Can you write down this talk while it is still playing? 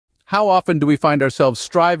How often do we find ourselves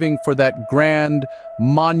striving for that grand,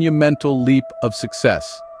 monumental leap of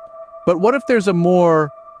success? But what if there's a more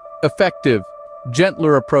effective,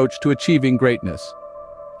 gentler approach to achieving greatness?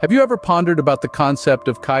 Have you ever pondered about the concept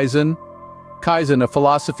of Kaizen? Kaizen, a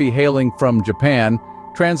philosophy hailing from Japan,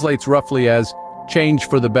 translates roughly as change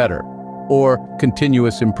for the better, or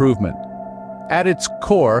continuous improvement. At its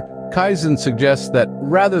core, Kaizen suggests that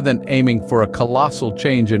rather than aiming for a colossal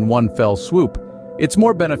change in one fell swoop, it's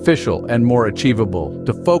more beneficial and more achievable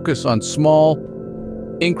to focus on small,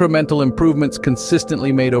 incremental improvements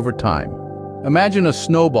consistently made over time. Imagine a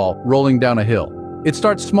snowball rolling down a hill. It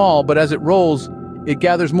starts small, but as it rolls, it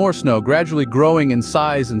gathers more snow, gradually growing in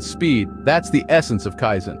size and speed. That's the essence of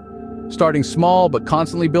Kaizen. Starting small, but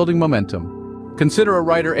constantly building momentum. Consider a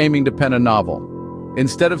writer aiming to pen a novel.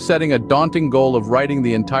 Instead of setting a daunting goal of writing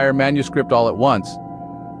the entire manuscript all at once,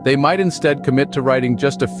 they might instead commit to writing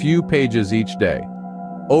just a few pages each day.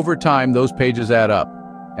 Over time, those pages add up,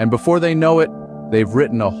 and before they know it, they've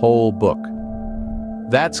written a whole book.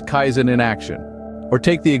 That's Kaizen in action. Or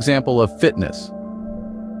take the example of fitness.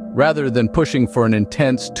 Rather than pushing for an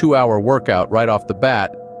intense 2-hour workout right off the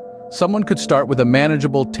bat, someone could start with a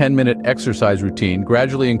manageable 10-minute exercise routine,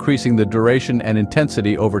 gradually increasing the duration and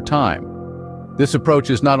intensity over time. This approach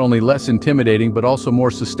is not only less intimidating but also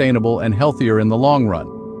more sustainable and healthier in the long run.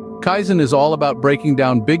 Kaizen is all about breaking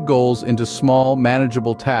down big goals into small,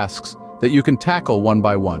 manageable tasks that you can tackle one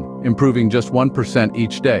by one, improving just 1%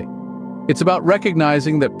 each day. It's about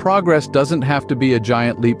recognizing that progress doesn't have to be a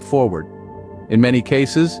giant leap forward. In many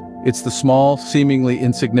cases, it's the small, seemingly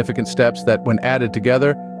insignificant steps that, when added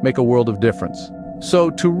together, make a world of difference.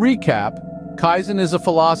 So, to recap, Kaizen is a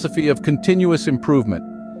philosophy of continuous improvement,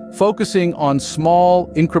 focusing on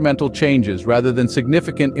small, incremental changes rather than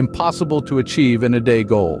significant, impossible-to-achieve-in-a-day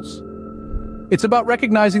goals. It's about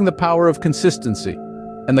recognizing the power of consistency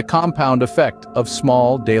and the compound effect of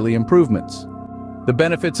small, daily improvements. The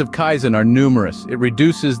benefits of Kaizen are numerous. It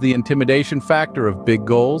reduces the intimidation factor of big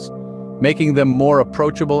goals, making them more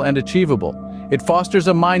approachable and achievable. It fosters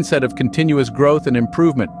a mindset of continuous growth and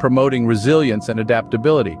improvement, promoting resilience and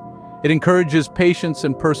adaptability. It encourages patience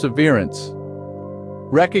and perseverance,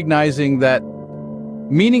 recognizing that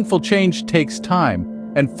meaningful change takes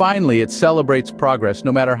time. And finally, it celebrates progress,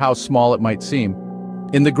 no matter how small it might seem.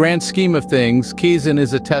 In the grand scheme of things, Kaizen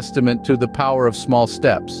is a testament to the power of small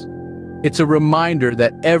steps. It's a reminder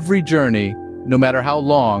that every journey, no matter how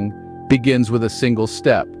long, begins with a single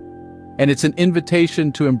step. And it's an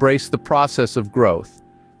invitation to embrace the process of growth,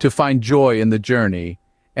 to find joy in the journey,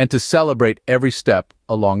 and to celebrate every step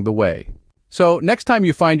along the way. So, next time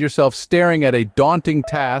you find yourself staring at a daunting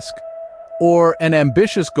task or an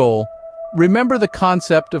ambitious goal, remember the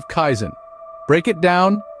concept of Kaizen. Break it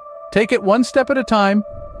down, take it one step at a time,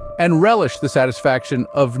 and relish the satisfaction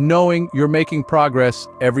of knowing you're making progress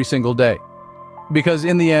every single day. Because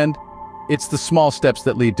in the end, it's the small steps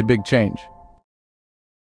that lead to big change.